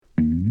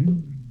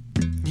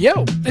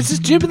Yo, this is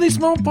Jubilee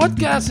Small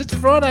Podcast. It's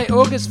Friday,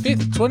 August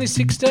 5th,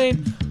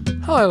 2016.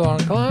 Hello,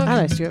 Lauren Clark.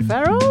 Hello, Stuart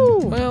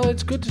Farrell. Well,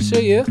 it's good to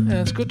see you, and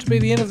it's good to be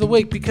the end of the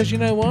week because you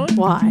know why?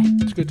 Why?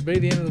 It's good to be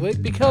the end of the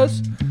week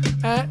because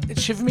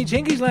it's Shiver Me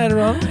Tinkies later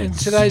on in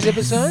today's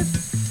episode.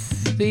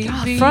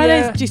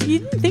 Fridays, you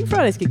didn't think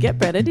Fridays could get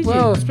better, did you?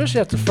 Well, especially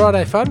after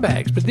Friday fun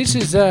bags, but this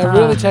is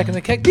really taking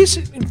the cake. This,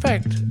 in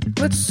fact,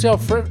 let's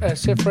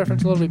self-reference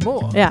a little bit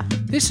more. Yeah.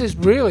 This has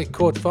really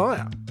caught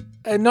fire.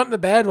 Not in a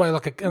bad way,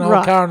 like an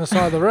old car on the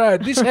side of the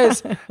road. This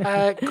has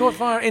caught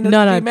fire in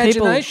the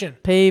imagination.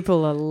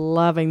 People are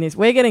loving this.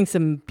 We're getting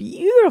some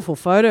beautiful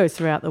photos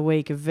throughout the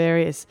week of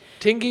various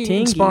Tinky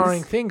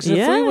inspiring things.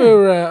 Yeah. If we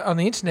were on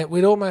the internet,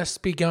 we'd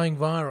almost be going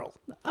viral.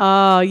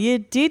 Oh, you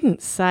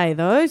didn't say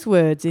those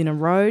words in a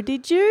row,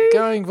 did you?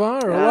 Going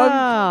viral.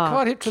 I'm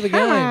quite hip to the game.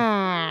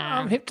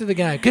 I'm hip to the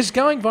game because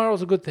going viral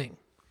is a good thing.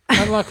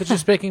 Unlike what you're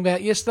speaking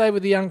about yesterday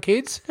with the young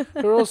kids,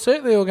 who are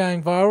certainly all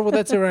going viral. Well,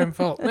 that's their own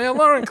fault. Now,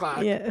 Lauren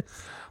Clark, yes.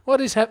 What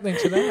is happening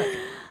today?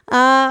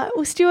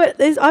 Well, Stuart,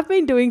 I've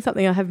been doing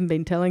something I haven't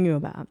been telling you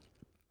about.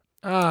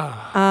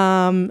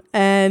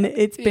 And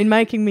it's been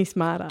making me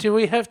smarter. Do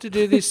we have to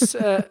do this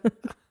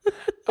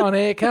on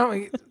air, can't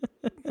we?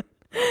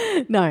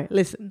 No,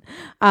 listen.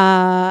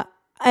 And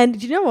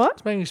do you know what?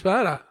 It's making me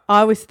smarter.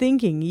 I was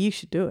thinking you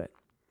should do it.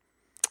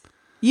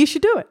 You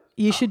should do it.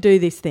 You should do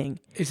this thing.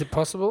 Is it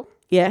possible?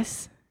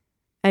 Yes.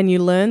 And you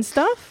learn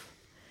stuff.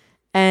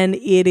 And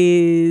it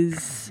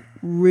is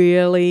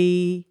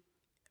really,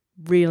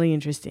 really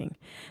interesting.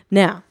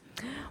 Now.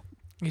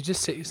 You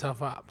just set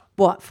yourself up.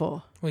 What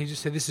for? Well, you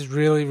just said this is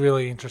really,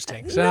 really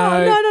interesting. So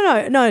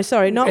No,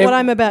 sorry, not what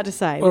I'm about to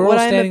say. We're all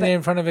standing there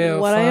in front of our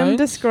What phones. I am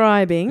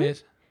describing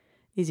is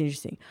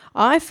interesting.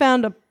 I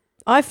found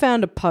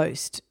a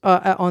post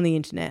on the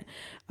internet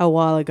a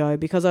while ago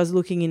because I was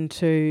looking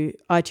into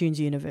iTunes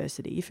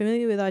University. You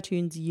familiar with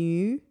iTunes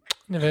U?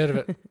 Never heard of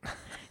it. You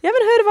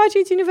haven't heard of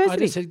iTunes University? I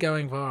just said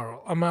going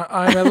viral. I'm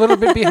a little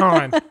bit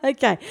behind.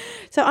 Okay.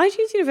 So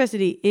iTunes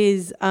University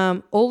is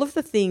all of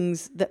the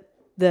things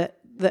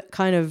that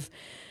kind of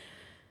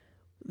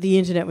the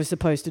internet was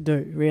supposed to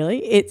do,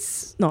 really.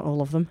 It's not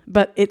all of them,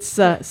 but it's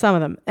some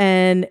of them.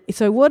 And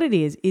so what it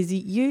is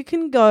you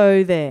can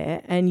go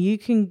there and you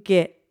can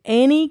get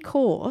any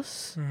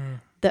course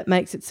that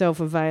makes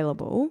itself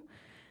available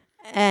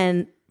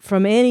and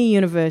from any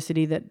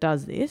university that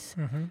does this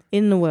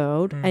in the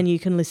world, and you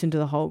can listen to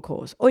the whole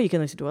course. Or you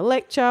can listen to a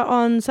lecture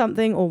on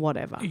something or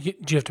whatever. Do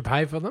you have to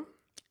pay for them?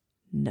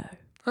 No.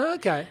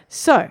 Okay.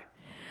 So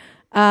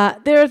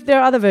there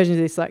are other versions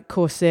of this like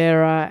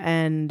Coursera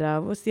and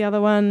what's the other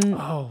one?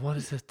 Oh, what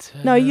is it?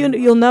 No,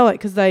 you'll know it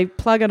because they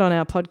plug it on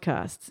our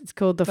podcasts. It's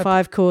called The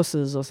 5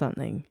 Courses or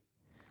something.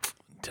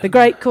 The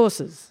Great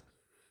Courses.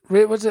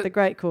 What's it? The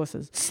Great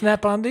Courses.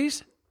 Snap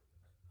Undies?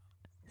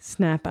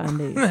 Snap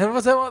Undies.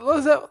 What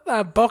was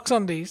that? Box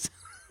Undies.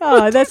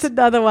 Oh, that's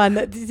another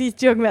one. He's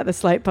talking about the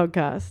Slate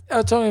podcast.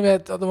 I'm talking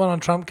about the one on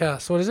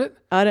Trumpcast. What is it?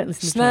 I don't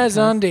listen to Snaz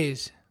Trumpcast.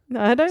 Undies.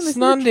 No, I don't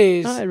listen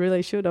Snundies. I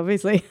really should,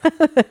 obviously.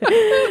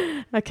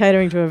 I'm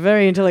catering to a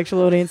very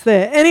intellectual audience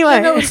there.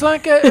 Anyway. No, it's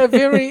like a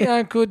very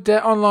good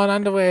online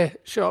underwear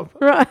shop.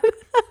 Right.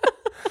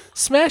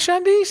 Smash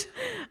Undies?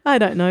 I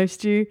don't know,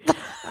 Stu.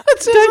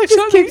 Don't like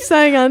just keep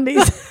saying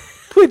undies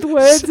with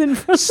words in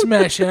front.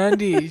 Smash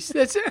Undies.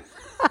 That's it.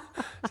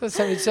 That's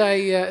something to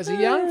say as a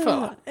young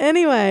fella.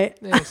 Anyway.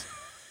 Yes.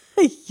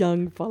 A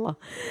young fella.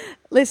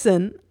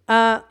 Listen,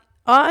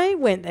 I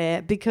went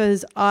there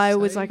because I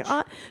was like,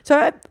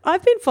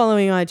 I've been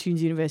following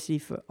iTunes University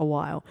for a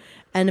while.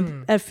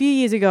 And a few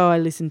years ago, I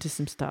listened to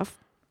some stuff.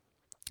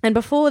 And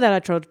before that, I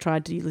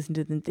tried to listen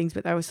to things,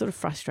 but they were sort of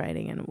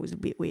frustrating and it was a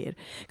bit weird.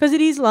 Because it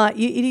is like,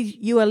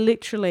 you are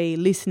literally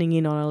listening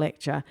in on a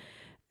lecture.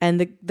 And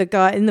the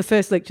guy in the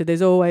first lecture,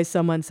 there's always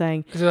someone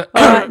saying, is it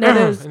all right, now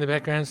there's in the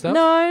background stuff?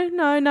 No,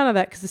 none of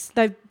that because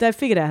they've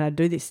figured out how to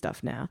do this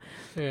stuff now.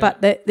 Yeah.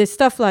 But there's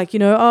stuff like,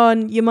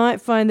 and you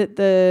might find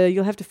that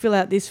you'll have to fill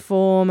out this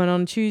form and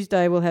on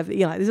Tuesday we'll have,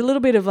 there's a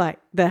little bit of like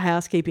the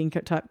housekeeping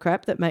type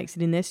crap that makes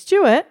it in there.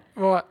 Stuart.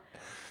 Right.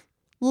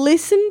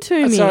 Listen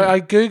to me. Sorry,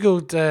 I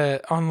Googled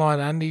online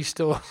undie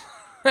store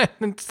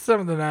and some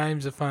of the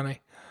names are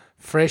funny.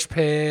 Fresh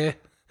Pear,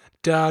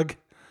 Doug,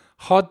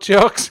 Hot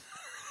Jocks.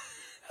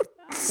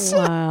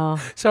 Wow.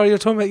 Sorry, you're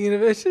talking about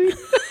university?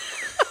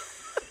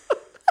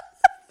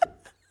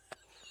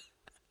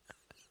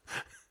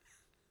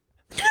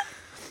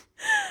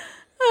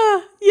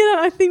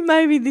 I think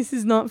maybe this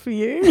is not for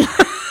you.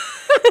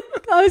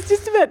 I was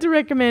just about to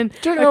recommend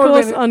a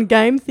course on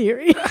game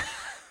theory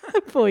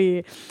for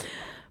you.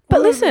 But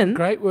listen.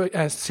 Great work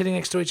sitting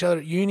next to each other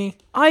at uni.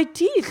 I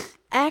did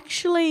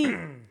actually.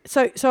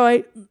 So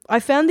I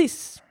found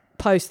this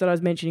post that I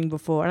was mentioning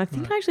before, and I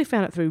think I actually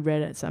found it through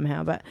Reddit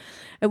somehow. But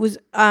it was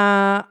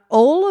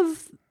all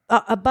of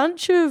a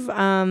bunch of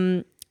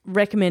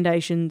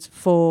recommendations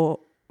for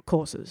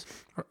courses.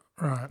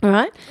 Right. All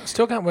right.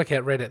 Still can't work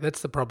out Reddit.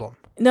 That's the problem.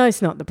 No,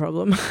 it's not the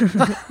problem.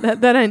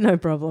 that ain't no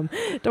problem.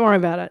 Don't worry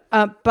about it.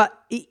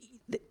 But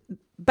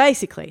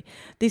basically,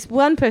 this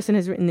one person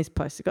has written this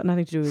post. It's got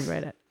nothing to do with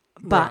Reddit.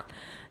 But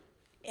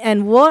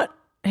and what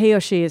he or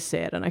she has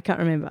said, and I can't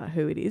remember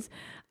who it is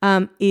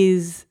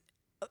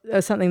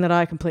something that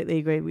I completely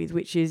agree with,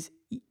 which is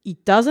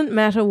it doesn't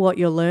matter what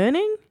you're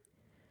learning.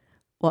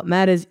 What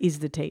matters is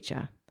the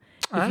teacher.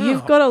 If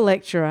you've got a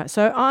lecturer.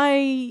 So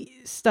I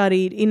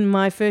studied in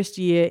my first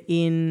year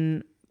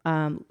in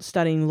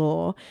studying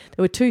law.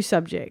 There were 2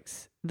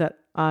 subjects that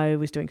I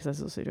was doing because I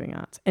was also doing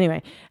arts.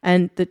 Anyway,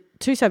 and the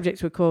 2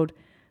 subjects were called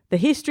the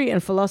history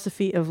and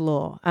philosophy of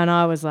law. And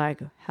I was like,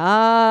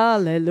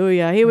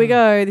 hallelujah, here we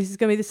go. This is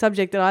going to be the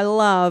subject that I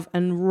love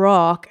and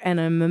rock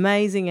and I'm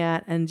amazing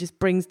at and just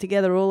brings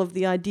together all of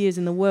the ideas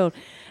in the world.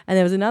 And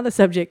there was another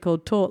subject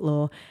called tort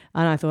law.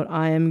 And I thought,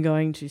 I am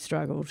going to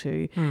struggle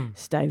to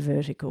stay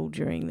vertical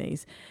during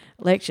these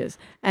lectures.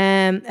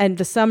 And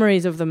the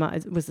summaries of them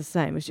was the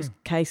same. It was just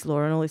case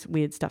law and all this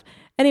weird stuff.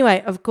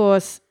 Anyway, of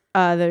course,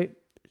 you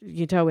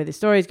can tell where the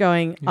story's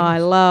going. Yes. I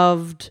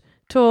loved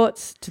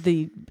torts to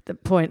the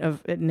point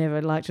of it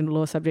never liked a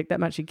law subject that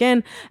much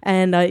again,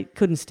 and I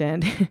couldn't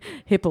stand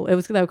Hipple.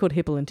 They were called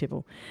Hipple and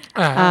Tipple,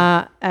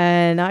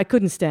 and I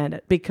couldn't stand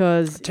it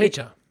because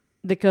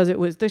it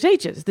was the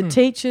teachers. The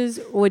teachers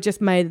were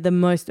just made the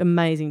most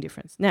amazing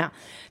difference. Now,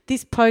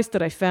 this post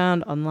that I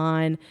found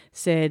online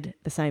said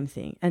the same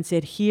thing and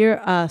said,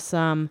 here are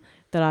some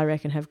that I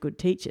reckon have good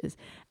teachers,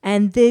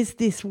 and there's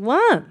this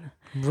one.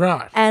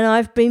 Right. And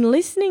I've been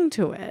listening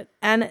to it,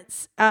 and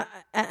it's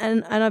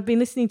and I've been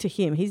listening to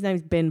him. His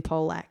name's Ben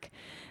Polak,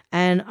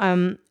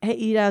 and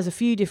he does a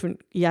few different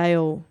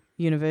Yale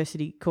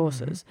University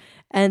courses,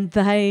 and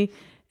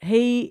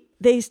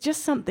there's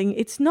just something.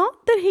 It's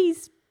not that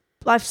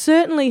I've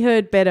certainly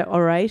heard better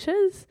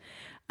orators,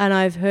 and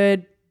I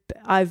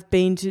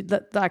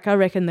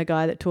reckon the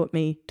guy that taught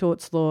me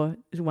torts law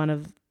is one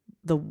of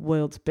the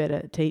world's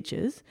better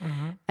teachers,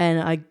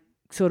 and I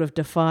sort of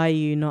defy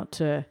you not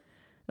to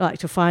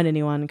find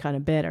anyone kind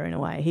of better in a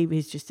way.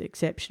 He's just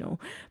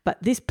exceptional.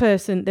 But this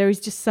person, there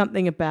is just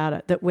something about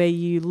it that where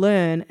you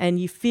learn and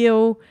you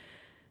feel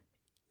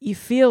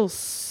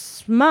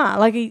smart.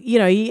 Like,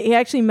 he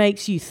actually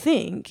makes you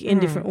think in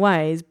different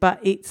ways, but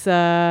it's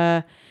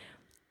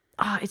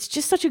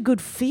just such a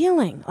good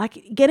feeling.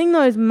 Like getting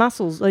those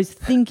muscles, those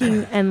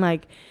thinking and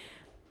like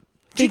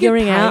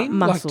figuring out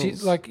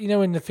muscles. Like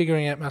when the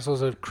figuring out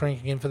muscles are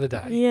cranking in for the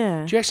day.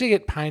 Yeah. Do you actually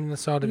get pain in the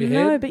side of your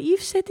head? No, but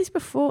you've said this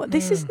before.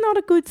 This is not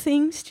a good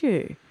thing,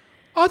 Stu.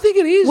 I think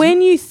it is.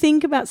 When you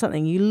think about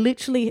something, it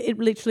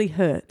literally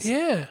hurts.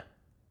 Yeah.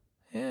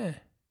 Yeah.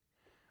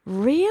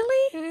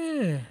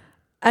 Really? Yeah.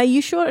 Are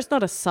you sure it's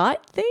not a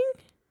sight thing?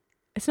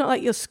 It's not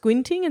like you're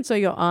squinting and so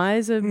your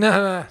eyes are...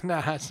 No,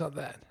 it's not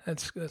that.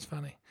 That's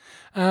funny.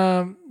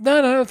 No.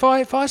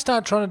 If I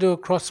start trying to do a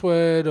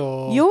crossword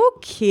or... You're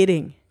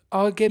kidding.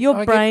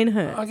 Your brain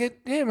hurts.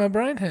 My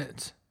brain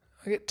hurts.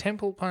 I get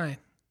temple pain.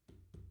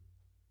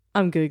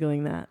 I'm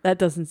Googling that.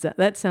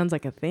 That sounds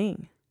like a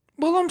thing.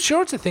 Well, I'm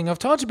sure it's a thing. I've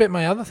told you about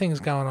my other things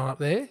going on up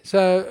there.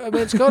 So, I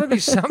mean, it's got to be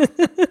something.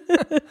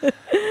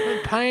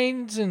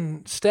 Pains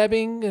and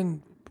stabbing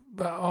and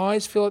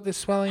eyes feel like they're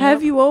swelling up.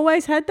 Have you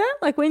always had that?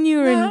 Like when you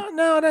were in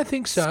I don't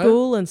think so.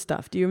 School and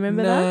stuff. Do you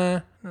remember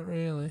that? No, not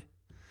really.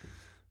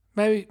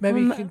 Maybe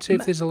you can see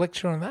if there's a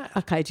lecture on that.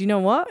 Okay, do you know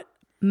what?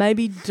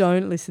 Maybe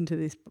don't listen to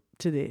this.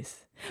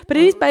 But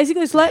it is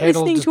basically, it's like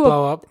listening to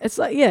blow up. It's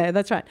like, yeah,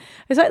 that's right.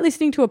 It's like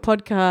listening to a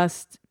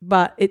podcast,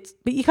 but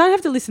you can't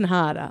have to listen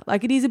harder.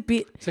 Like it is a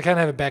bit. So you can't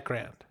have a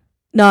background.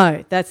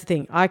 No, that's the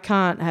thing. I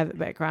can't have a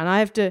background. I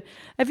have to.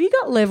 Have you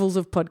got levels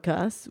of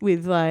podcasts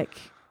with like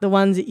the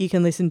ones that you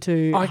can listen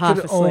to half asleep?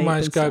 I could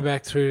almost go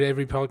back through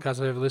every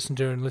podcast I've ever listened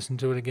to and listen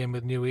to it again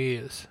with new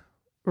ears.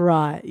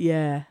 Right.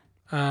 Yeah.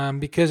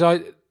 Because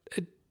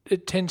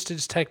it tends to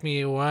just take me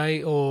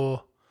away,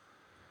 or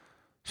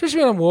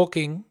especially when I'm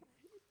walking.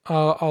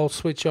 I'll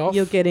switch off.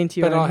 You'll get into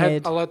your own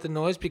head. I like the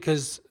noise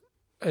because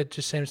it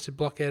just seems to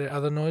block out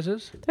other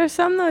noises. There are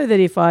some, though, that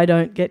if I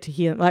don't get to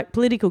hear, like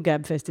Political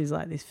Gabfest is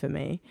like this for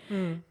me.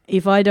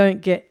 If I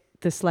don't get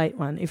the Slate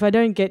one, if I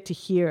don't get to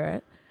hear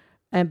it,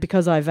 and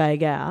because I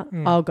vague out,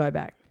 I'll go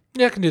back.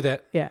 Yeah, I can do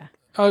that. Yeah.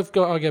 I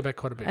go back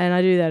quite a bit. And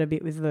I do that a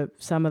bit with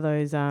some of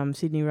those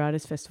Sydney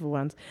Writers Festival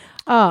ones.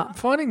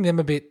 Finding them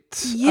a bit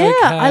okay,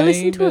 I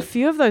listened to a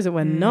few of those that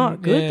were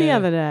not good the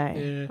other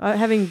day. Yeah.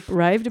 Having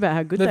raved about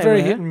how good they were. They're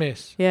very hit and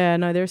miss. Yeah,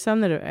 no, there are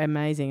some that are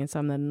amazing and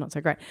some that are not so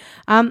great.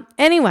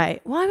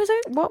 Anyway, what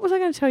was I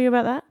going to tell you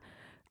about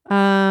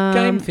that?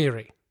 Game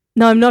theory.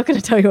 No, I'm not going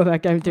to tell you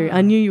about game theory.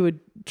 I knew you would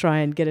try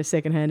and get a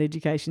secondhand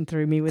education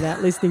through me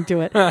without listening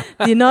to it.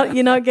 You're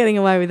not getting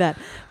away with that.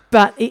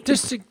 But it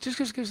just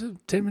give us a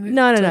 10 minutes.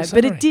 No.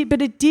 But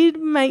it did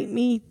make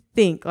me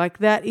think like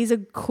that is a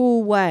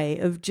cool way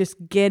of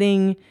just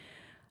getting,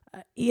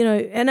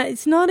 and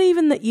it's not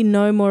even that you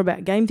know more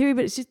about game theory,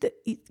 but it's just that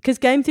because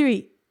game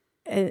theory,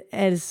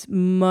 as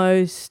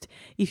most,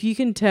 if you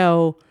can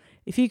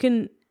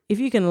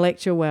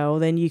lecture well,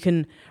 then you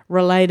can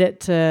relate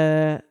it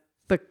to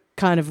the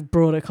kind of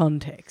broader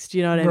context.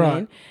 You know what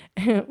I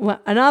mean?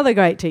 Well, another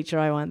great teacher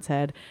I once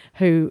had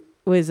who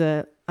was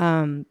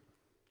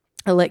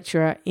a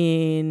lecturer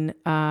in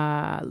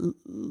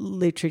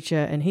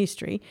literature and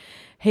history.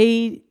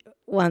 He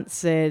once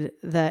said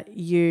that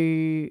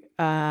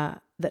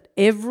that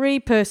every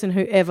person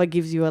who ever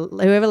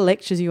whoever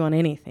lectures you on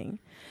anything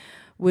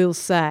will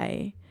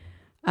say,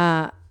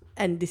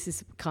 and this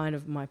is kind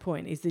of my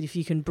point, is that if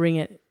you can bring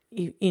it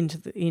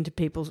into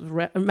people's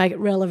make it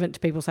relevant to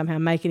people somehow,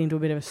 make it into a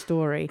bit of a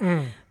story,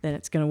 then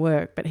it's going to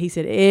work. But he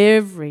said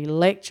every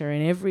lecture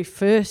in every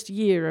first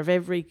year of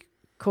every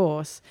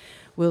course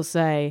will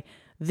say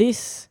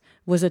this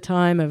was a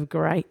time of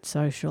great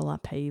social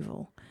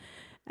upheaval.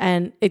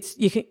 And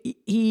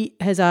he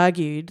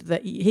argues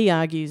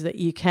that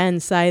you can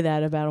say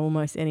that about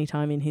almost any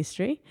time in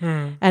history.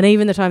 And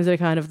even the times that are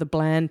kind of the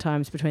bland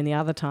times between the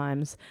other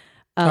times.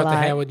 Like the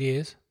Howard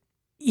years?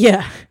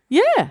 Yeah.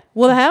 Yeah.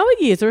 Well, the Howard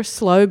years are a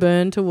slow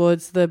burn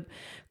towards the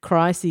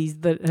crises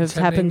that have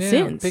happened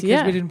since.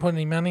 Because we didn't put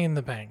any money in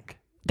the bank.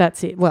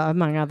 That's it. Well,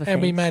 among other things.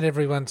 And we made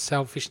everyone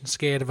selfish and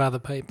scared of other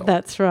people.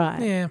 That's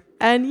right. Yeah.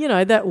 And,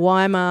 that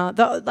Weimar,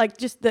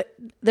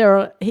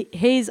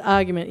 his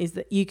argument is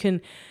that you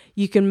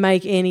can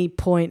make any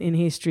point in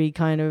history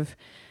kind of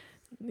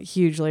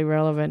hugely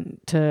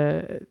relevant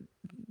to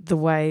the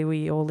way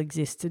we all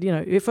existed.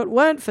 If it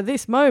weren't for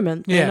this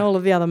moment, then all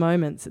of the other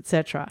moments,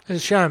 etc. As a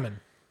showman.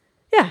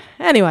 Yeah.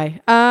 Anyway,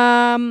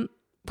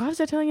 why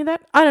was I telling you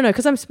that? I don't know,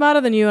 because I'm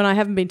smarter than you and I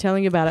haven't been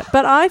telling you about it.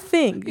 But I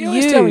think you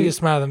always tell me you're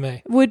smarter than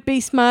me. Would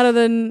be smarter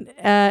than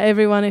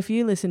everyone if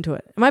you listen to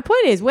it. My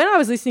point is, when I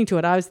was listening to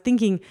it, I was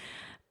thinking,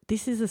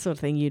 this is the sort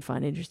of thing you'd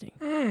find interesting.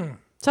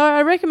 So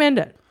I recommend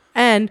it.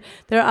 And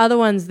there are other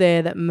ones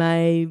there that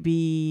may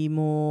be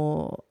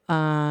more,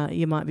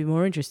 you might be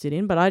more interested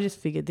in, but I just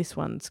figured this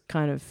one's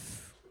kind of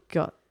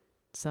got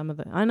some of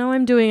the. I know I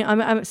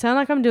sound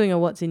like I'm doing a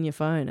what's in your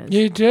phone.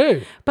 You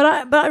do.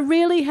 But I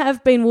really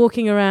have been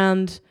walking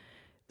around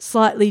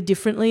slightly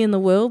differently in the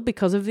world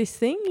because of this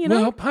thing,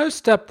 Well,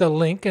 post up the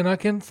link and I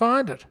can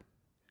find it.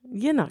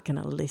 You're not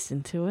going to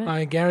listen to it.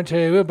 I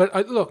guarantee you will.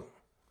 But look,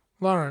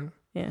 Lauren.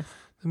 Yeah.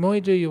 The more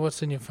you do your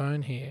what's in your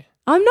phone here.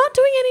 I'm not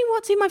doing any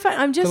what's in my phone.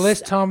 I'm just. The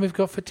less time we've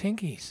got for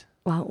tingies.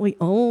 Well, we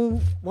all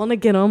want to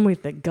get on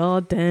with the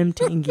goddamn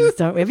tingies,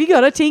 don't we? Have you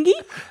got a tingy?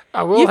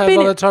 I will have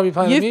by the time you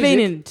play the music. You've been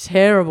in a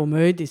terrible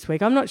mood this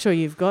week. I'm not sure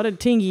you've got a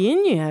tingy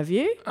in you, have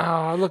you?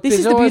 Oh, look, this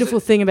is the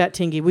beautiful thing about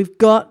tingy.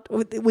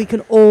 We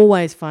can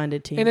always find a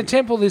tingy. In a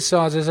temple this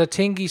size, there's a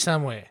tingy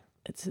somewhere.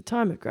 It's a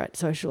time of great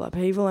social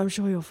upheaval. I'm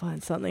sure you'll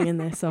find something in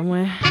there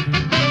somewhere.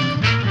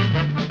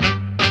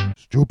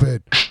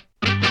 Stupid.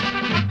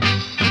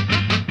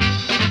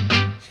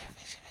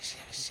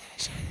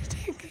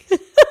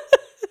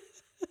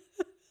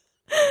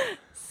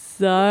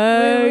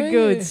 So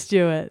good,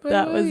 Stuart.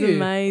 That was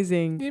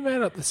amazing. You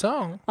made up the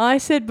song. I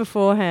said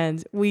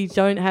beforehand, we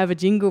don't have a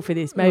jingle for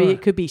this. Maybe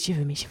it could be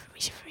shiver me, shiver me,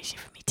 shiver me,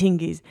 shiver me,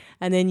 tingies.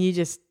 And then you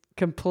just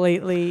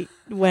completely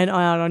went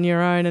out on your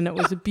own, and it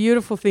was a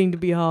beautiful thing to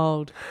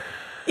behold.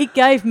 It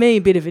gave me a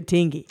bit of a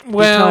tingy, to be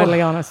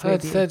totally honest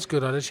with you. That's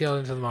good. I just yelled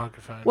into the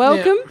microphone.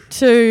 Welcome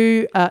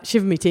to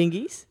Shiver Me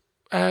Tingies.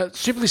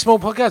 Stupidly Small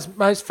Podcast,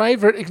 most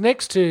favourite,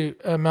 next to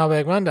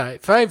Mailbag Monday,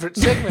 favourite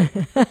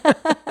segment.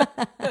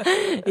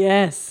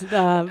 Yes,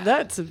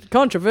 that's a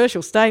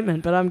controversial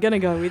statement, but I'm going to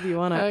go with you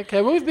on it.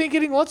 Okay, well, we've been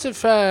getting lots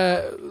of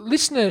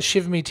listener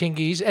Shiver Me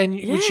Tingies, and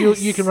which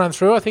you can run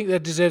through. I think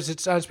that deserves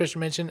its own special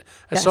mention,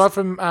 aside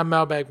from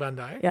Mailbag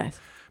Monday. Yes.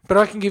 But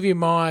I can give you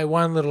my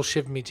one little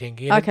Shiver Me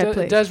Tingy. And okay,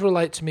 please. It does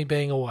relate to me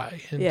being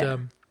away.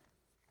 And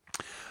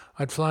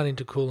I'd flown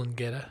into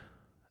Coolangatta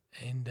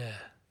and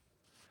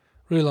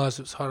realised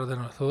it was hotter than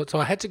I thought. So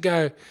I had to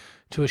go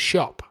to a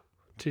shop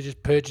to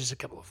just purchase a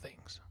couple of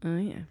things. Oh,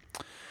 yeah.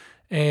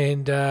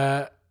 And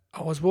I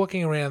was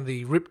walking around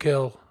the Rip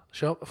Curl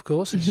shop, of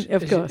course. As you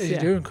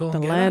do in Coolangatta. The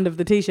land of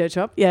the T-shirt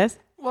shop, yes.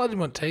 Well, I didn't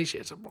want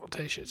T-shirts. I wanted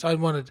T-shirts. I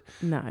wanted...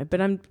 No,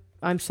 but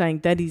I'm saying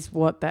that is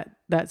what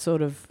that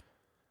sort of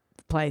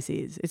place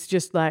is. It's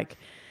just like...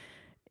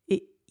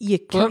 They're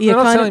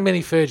not selling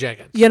many fur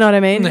jackets. You know what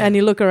I mean? No. And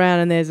you look around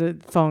and there's a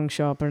thong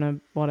shop and a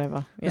whatever.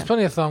 Yeah. There's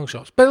plenty of thong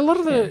shops. But a lot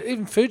of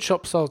even food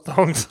shops sell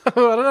thongs. I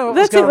don't know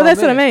that's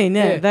what I mean.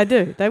 Yeah, they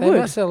do. They would.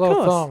 Must sell a lot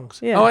of thongs.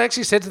 Yeah. I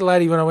actually said to the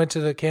lady when I went to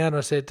the counter,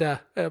 I said,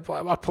 I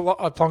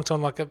plonked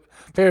on like a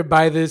pair of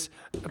bathers,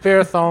 a pair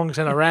of thongs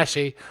and a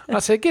rashie. I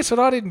said, guess what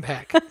I didn't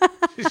pack?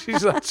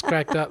 She's like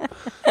cracked up.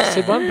 She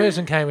said one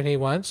person came in here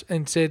once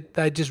and said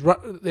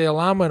their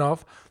alarm went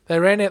off. They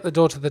ran out the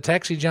door to the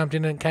taxi, jumped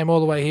in and came all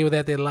the way here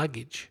without their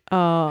luggage.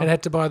 Oh. And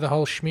had to buy the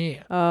whole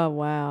schmear. Oh,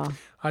 wow.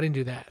 I didn't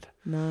do that.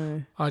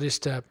 No. I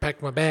just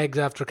packed my bags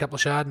after a couple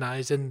of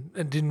Chardonnays and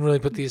didn't really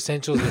put the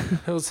essentials in.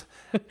 It was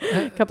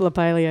a couple of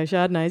paleo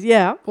Chardonnays,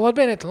 yeah. Well, I'd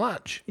been out to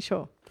lunch.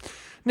 Sure.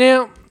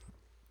 Now.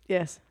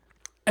 Yes.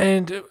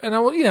 And I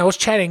was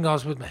chatting. I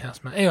was with my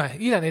housemate. Anyway,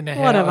 you don't need to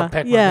know how I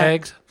packed my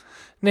bags.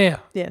 Now.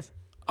 Yes.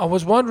 I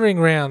was wandering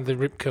around the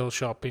Rip Curl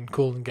shop in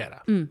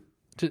Coolangatta.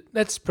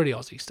 That's pretty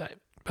Aussie statement.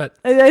 But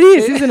it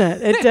is, isn't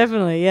it? It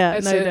definitely, yeah,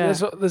 no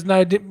doubt. There's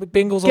no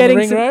Bingles on the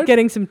ring road.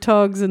 Getting some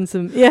togs and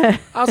some, yeah.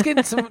 I was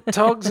getting some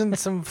togs and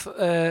some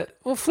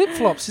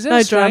flip-flops. Is that No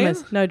Australian?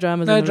 dramas. No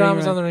dramas. No on the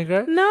dramas ring on the ring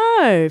road?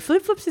 No,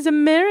 flip-flops is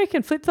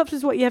American. Flip-flops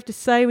is what you have to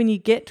say when you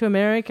get to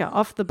America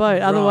off the boat.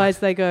 Right. Otherwise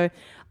they go,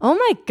 oh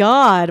my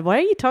God, why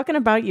are you talking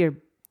about your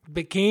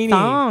bikini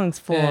thongs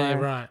for? Yeah,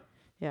 right.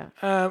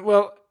 Yeah.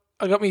 Well,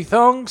 I got me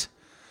thongs,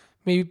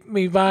 me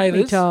bathers.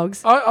 Me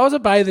togs. I was a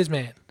bathers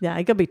man. Yeah,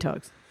 it got to be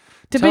togs.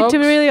 To Togs.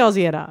 really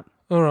Aussie it up.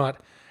 All right.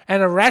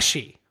 And a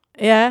rashi.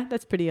 Yeah,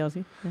 that's pretty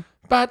Aussie. Yeah.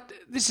 But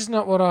this is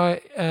not what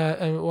I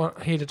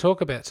want here to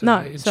talk about today.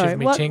 No, sorry.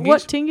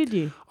 What tingered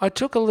you? I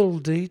took a little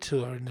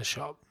detour in the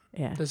shop.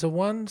 Yeah. There's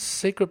one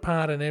secret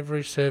part in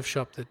every surf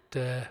shop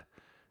that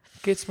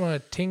gets my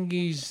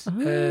tingies,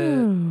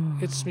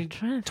 gets me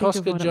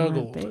Tosca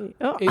joggled.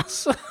 Oh.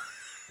 It's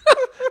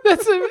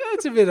that's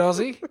a bit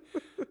Aussie.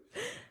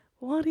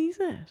 What is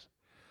it?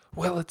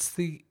 Well, it's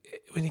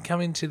when you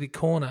come into the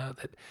corner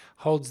that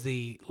holds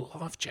the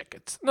life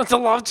jackets. Not the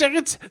life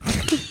jackets.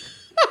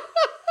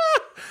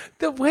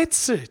 The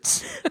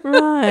wetsuits.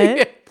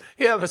 Right.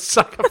 yeah, I'm a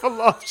sucker for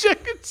life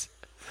jackets.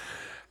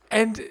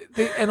 And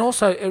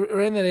also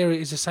around that area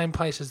is the same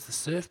place as the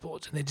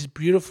surfboards, and they're just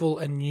beautiful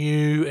and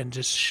new and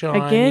just shiny.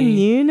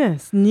 Again,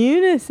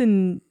 newness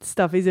and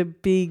stuff is a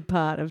big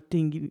part of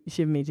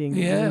Shiver Tingies.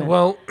 Yeah, isn't it?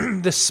 well,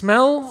 the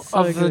smell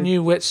of the good.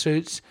 new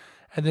wetsuits,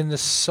 and then the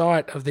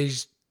sight of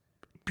these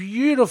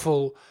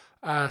beautiful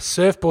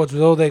surfboards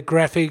with all their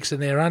graphics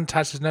and they're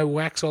untouched, there's no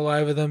wax all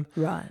over them.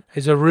 Right.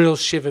 Is a real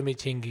Shiver Me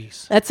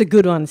Tingies. That's a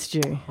good one,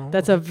 Stu.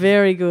 That's a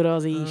very good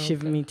Aussie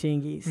Shiver Me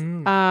Tingies.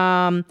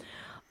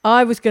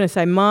 I was going to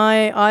say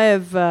I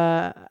have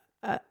a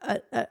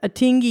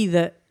tingy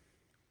that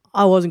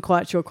I wasn't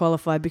quite sure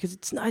qualified because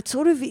it's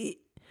sort of,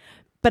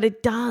 but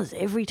it does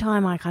every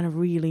time I kind of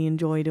really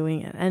enjoy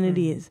doing it, and it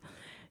is.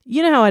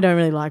 You know how I don't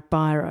really like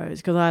biros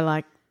because I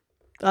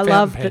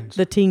love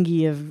the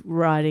tingy of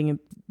writing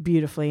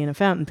beautifully in a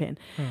fountain pen.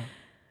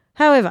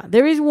 However,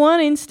 there is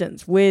one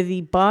instance where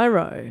the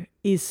biro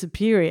is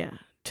superior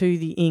to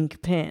the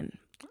ink pen,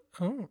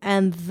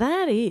 and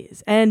that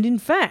is, and in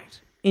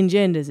fact,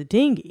 engenders a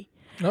tingy.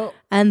 Oh.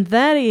 And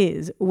that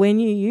is when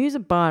you use a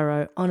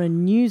biro on a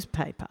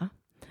newspaper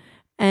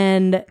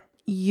and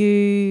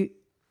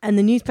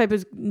the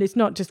newspaper's, it's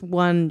not just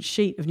one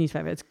sheet of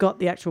newspaper, it's got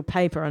the actual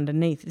paper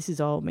underneath. This is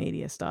old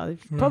media style. This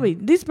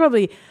is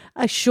probably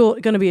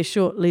going to be a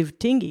short-lived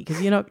tingy because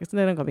they're not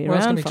going to be around for long.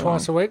 It's going to be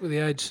twice a week with the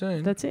age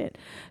soon. That's it.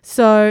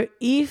 So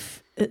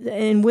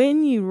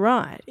when you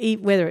write,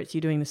 whether it's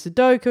you're doing the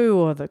Sudoku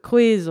or the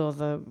quiz or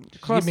the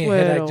crossword give me a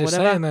headache or just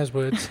whatever, saying those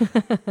words.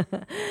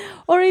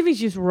 or even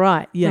just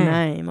write your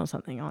name or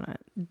something on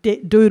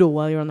it, doodle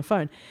while you're on the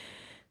phone.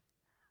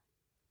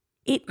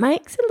 It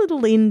makes a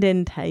little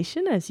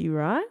indentation as you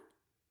write.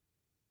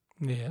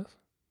 Yes.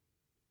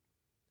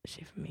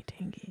 Shiver me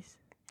tingies.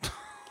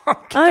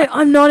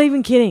 I'm not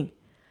even kidding.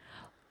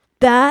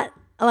 That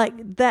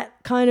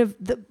kind of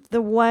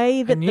the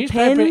way that the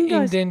pen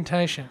goes.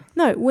 Indentation.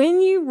 No,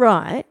 when you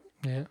write,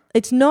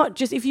 it's not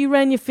just if you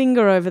ran your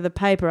finger over the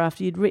paper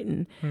after you'd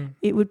written,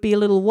 it would be a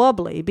little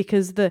wobbly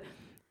because the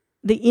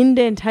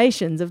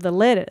indentations of the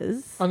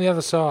letters on the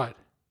other side.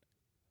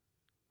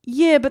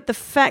 Yeah, but the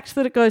fact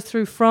that it goes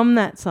through from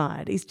that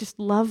side is just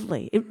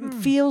lovely. It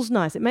feels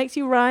nice. It makes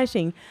your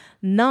writing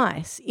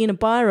nice in a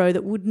biro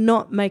that would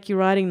not make your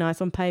writing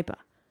nice on paper.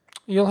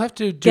 You'll have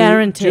to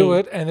Guaranteed. do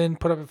it and then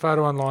put up a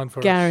photo online for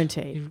us.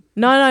 Guaranteed.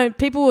 No,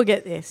 people will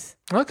get this.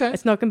 Okay.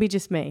 It's not going to be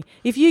just me.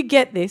 If you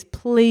get this,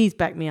 please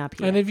back me up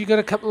here. And if you got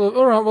a couple of...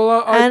 All right,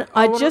 well,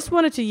 I just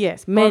wanted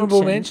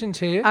to, mention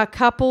to you. A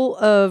couple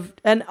of...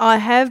 And I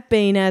have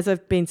been, as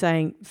I've been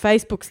saying,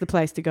 Facebook's the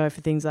place to go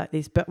for things like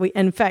this. But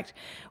in fact,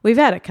 we've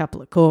had a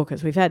couple of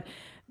corkers. We've had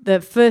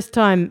the first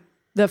time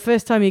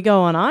you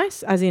go on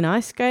ice, as in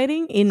ice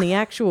skating, in the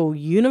actual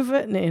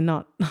universe,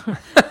 not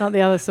the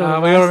other sort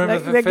of we ice. all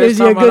remember that the gives first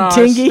you a time good on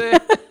tingy.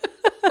 ice.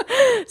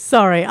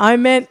 Sorry, I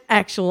meant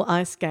actual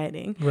ice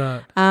skating.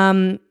 Right.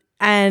 And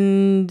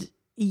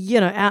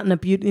out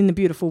in the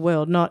beautiful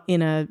world, not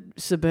in a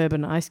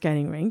suburban ice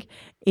skating rink,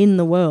 in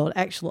the world,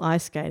 actual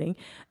ice skating,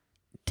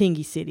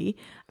 Tingy City.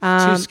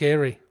 Too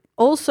scary.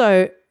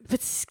 Also,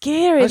 but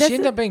scary. Does she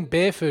end up being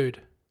bear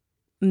food?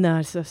 No,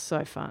 it's just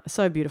so fun,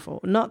 so beautiful.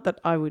 Not that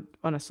I would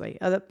honestly.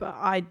 So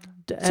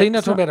you're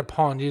not talking about a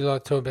pond. You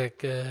like talking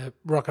about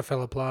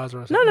Rockefeller Plaza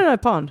or something? No,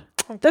 pond.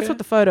 Okay. That's what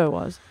the photo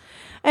was.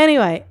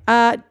 Anyway,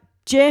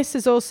 Jess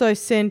has also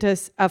sent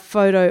us a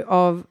photo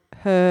of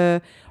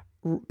her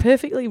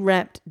perfectly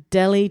wrapped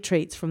deli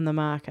treats from the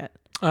market.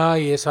 Oh,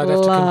 yes, I'd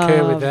have to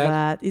concur with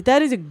that.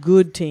 That is a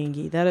good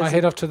tingy. I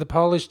head off to the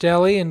Polish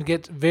deli and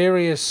get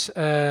various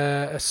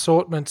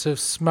assortments of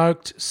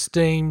smoked,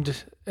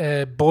 steamed,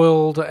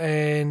 boiled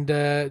and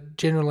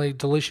generally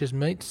delicious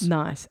meats.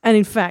 Nice. And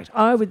in fact,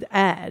 I would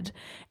add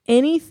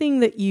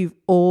anything that you've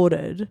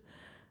ordered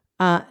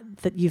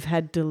that you've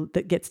had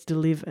that gets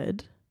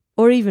delivered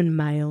or even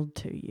mailed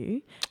to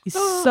you is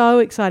so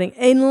exciting.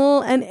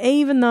 And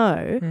even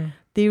though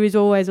there is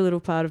always a little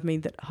part of me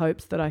that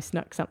hopes that I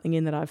snuck something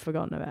in that I've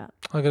forgotten about.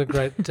 I got a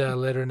great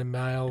letter in the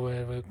mail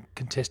where we're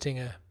contesting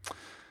a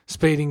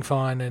speeding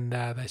fine, and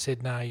they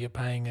said, no, you're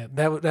paying it.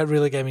 That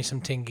really gave me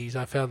some tingies.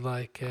 I felt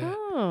like...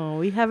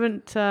 we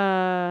haven't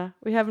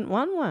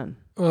won one.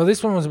 Well,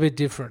 this one was a bit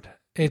different.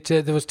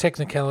 There was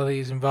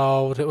technicalities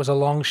involved. It was a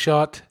long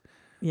shot.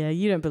 Yeah,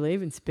 you don't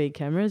believe in speed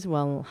cameras.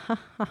 Well,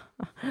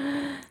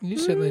 you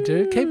certainly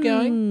do. Keep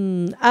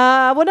going.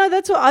 Well, no,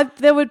 that's what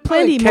there were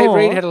plenty Kate more.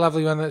 Kate Reid had a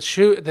lovely one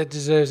that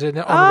deserves an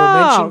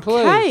honourable mention,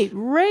 please. Kate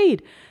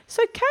Reid.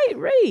 So Kate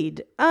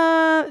Reid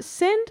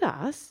sent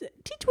us.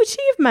 Would she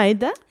have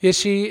made that?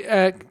 Yes,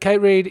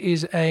 Kate Reid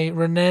is a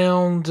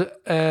renowned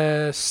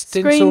stencil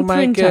Screen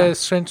maker.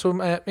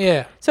 printer.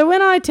 Yeah. So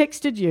when I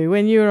texted you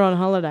when you were on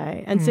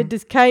holiday and said,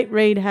 "Does Kate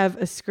Reid have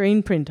a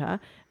screen printer?"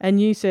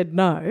 and you said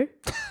no.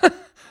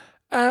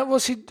 Well,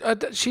 she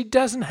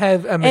doesn't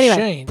have a machine.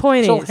 Anyway,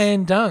 point it's all is,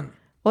 hand done.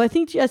 Well, I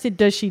think I said,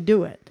 "Does she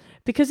do it?"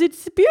 Because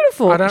it's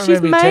beautiful. I don't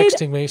remember you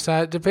texting me,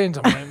 so it depends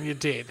on when you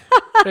did.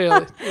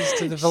 Really, as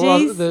to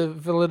the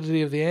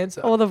validity of the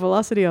answer. Or the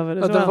velocity of it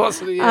as well. The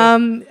velocity,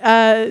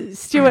 yeah.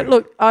 Stuart,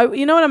 look,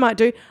 you know what I might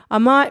do? I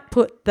might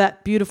put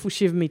that beautiful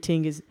Shiver Me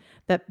Tingies,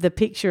 the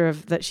picture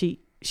of that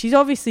she's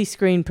obviously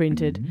screen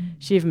printed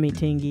Shiver Me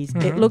Tingies.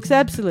 Mm-hmm. It looks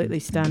absolutely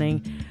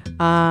stunning.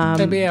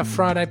 That'll be our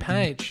Friday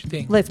page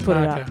thing. Let's put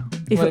it up.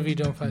 Whatever you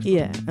do on Facebook.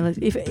 Yeah, and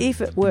if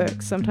it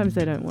works, sometimes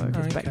they don't work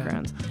as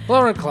backgrounds.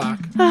 Lauren Clark,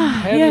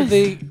 how did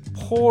the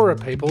poorer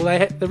people,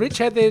 the rich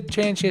had their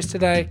chance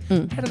yesterday,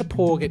 how did the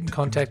poor get in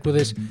contact with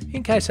us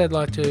in case they'd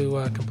like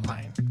to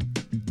complain?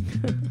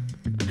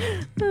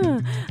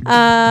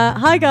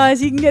 Hi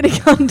guys, you can get in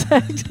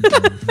contact.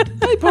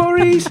 Hey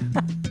poories.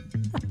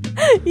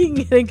 You can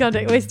get in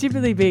contact. We're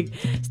Stupidly Big.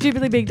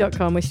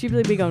 StupidlyBig.com. We're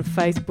Stupidly Big on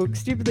Facebook.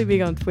 Stupidly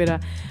Big on Twitter.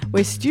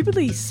 We're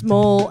Stupidly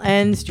Small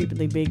and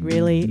Stupidly Big,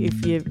 really,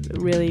 if you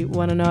really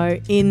want to know,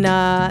 in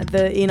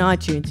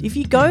iTunes. If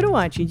you go to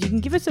iTunes, you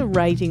can give us a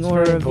rating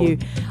or a review.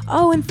 Important.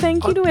 Oh, and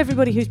thank you to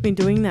everybody who's been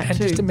doing that too.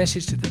 And just a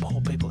message to the poor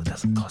people, it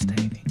doesn't cost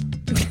anything.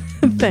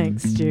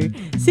 Thanks, Stu.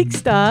 6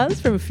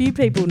 stars from a few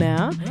people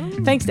now.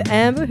 Thanks to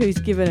Amber, who's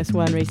given us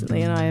one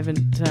recently, and I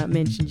haven't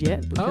mentioned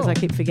yet because I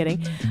keep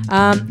forgetting.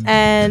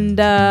 And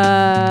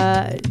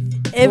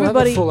everybody. We'll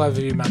have a full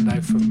overview Monday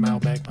for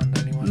Mailbag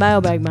Monday anyway.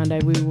 Mailbag Monday.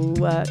 We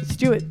will.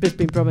 Stuart has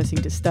been promising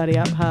to study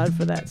up hard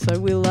for that, so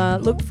we'll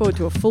look forward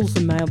to a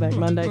fulsome Mailbag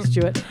Monday,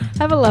 Stuart.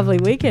 Have a lovely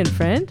weekend,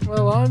 friend.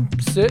 Well, I'm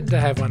certain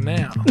to have one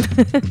now.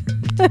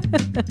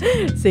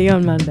 See you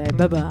on Monday.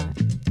 Bye bye.